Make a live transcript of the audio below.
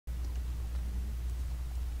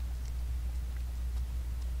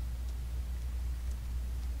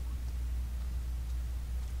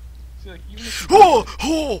See, like, even if you Oh,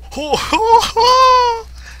 oh, oh, oh, oh.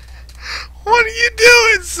 What are you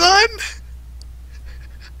doing, son?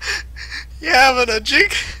 You having a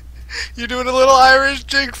jig? You doing a little Irish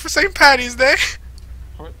jig for St. Paddy's Day?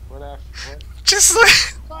 what after what? Just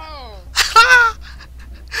like, Oh!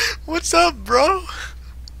 what's up, bro?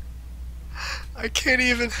 I can't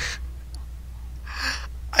even.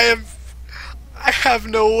 I am. I have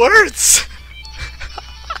no words.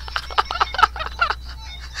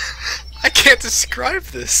 I can't describe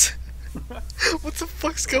this. What the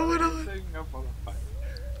fuck's going on? Setting up on a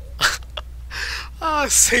Ah,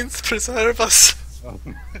 Saints preserve us.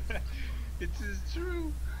 fire. It is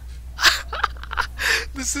true.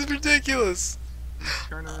 This is ridiculous.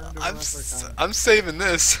 Turn around to I'm another time. I'm saving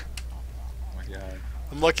this. Oh my god.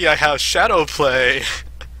 I'm lucky I have shadow play.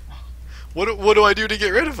 What do I do to get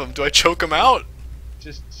rid of him? Do I choke him out?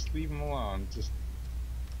 Just leave him alone.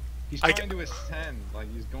 He's I trying to ascend, like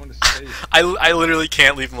he's going to space. I literally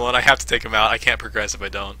can't leave him alone. I have to take him out. I can't progress if I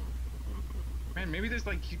don't. Man, maybe there's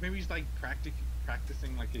like maybe he's like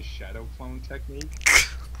practicing like his shadow clone technique.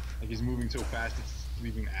 Like he's moving so fast it's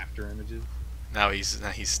leaving after images. Now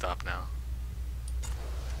he's stopped now.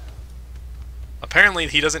 Apparently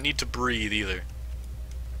he doesn't need to breathe either.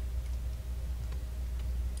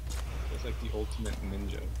 It's like the ultimate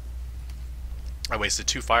ninja. I wasted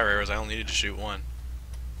 2 fire arrows. I only needed to shoot 1.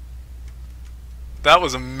 That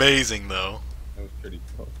was amazing, though. That was pretty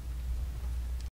cool.